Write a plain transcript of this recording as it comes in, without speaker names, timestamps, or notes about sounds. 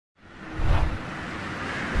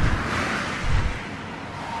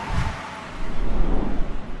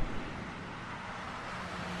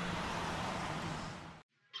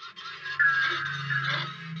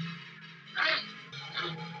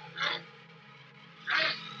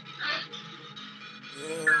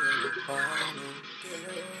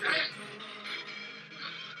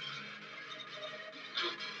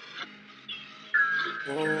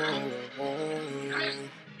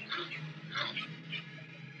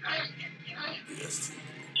BSTB.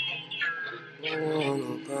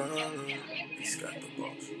 He's got the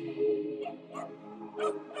boss.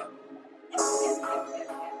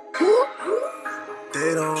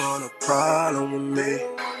 They don't want a problem with me.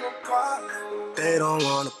 They don't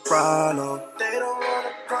want a problem. They don't want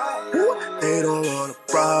a problem. They don't want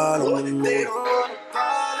a problem with me.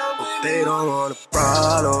 They don't want a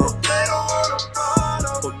problem. They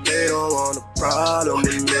don't want a problem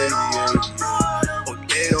with me.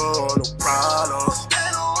 They don't want no problems.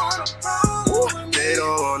 They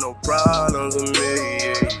don't want no problems with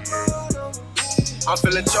me. I'm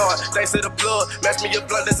feeling charged, thanks to the plug. Match me a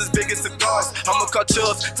blunt that's as big as cigars. I'ma cut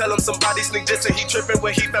chubs, tell him somebody sneak this and he tripping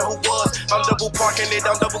where he found who was. I'm double parking it,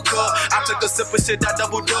 I'm double cut. I took a sip of shit, I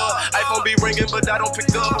double dub. iPhone be ringing, but I don't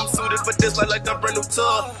pick up. I'm suited for this like a brand new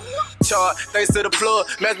tub. Chart, thanks to the plug.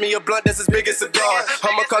 Match me a blunt that's as big as cigar.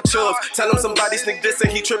 I'ma cut chubs, tell him somebody sneak this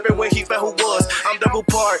and he tripping when he found who was. I'm double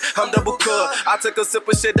park, I'm double cut. I took a sip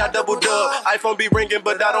of shit, I double dub. iPhone be ringing,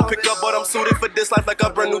 but I don't pick up. But I'm suited for this life like a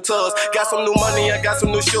brand new tubs. Got some new money, I got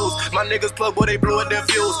some new shoes. My niggas plug where they blew at their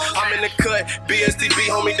views. I'm in the cut, BSTB,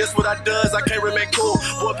 homie, this what I does. I can't remain cool,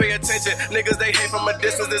 boy, pay attention. Niggas, they hate from a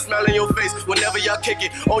distance, they smile in your face whenever y'all kick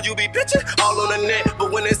it. Oh, you be bitching, all on the net.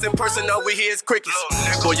 But when it's in person, all we hear is crickets.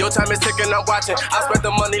 Boy, your time is ticking, I'm watching. I spent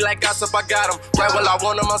the money like gossip, I got them. Right while I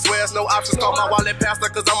want them, I swear it's no options. Call my wallet pastor,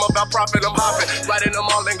 cause I'm about profit, I'm hopping. Right in the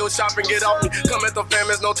mall and go shopping, get off me. Come at the fam,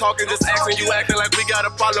 there's no talking, just asking. You acting like we got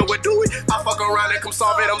a problem with Dewey. I fuck around and come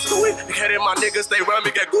solve it, I'm stewing. Head in my niggas, they run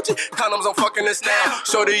me, get Gucci. Condoms, I'm fucking this down.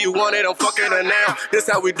 Shorty, you want it, I'm fucking her now. This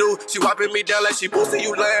how we do. She wiping me down like she boosting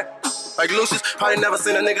you land. Like Lucius, probably never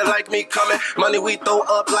seen a nigga like me coming. Money we throw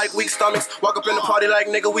up like weak stomachs. Walk up in the party like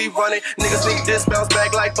nigga, we run it. Niggas sneak this, bounce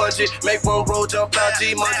back like budget. Make one roll, jump out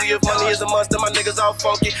G-Money. If money is a must, then my niggas all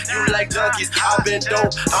funky. You like junkies, I've been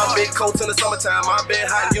dope. I've been cold in the summertime. I've been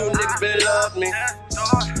hot, you niggas been love me.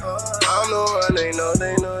 I'm the one, they know.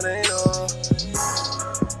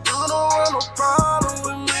 You don't want no problem.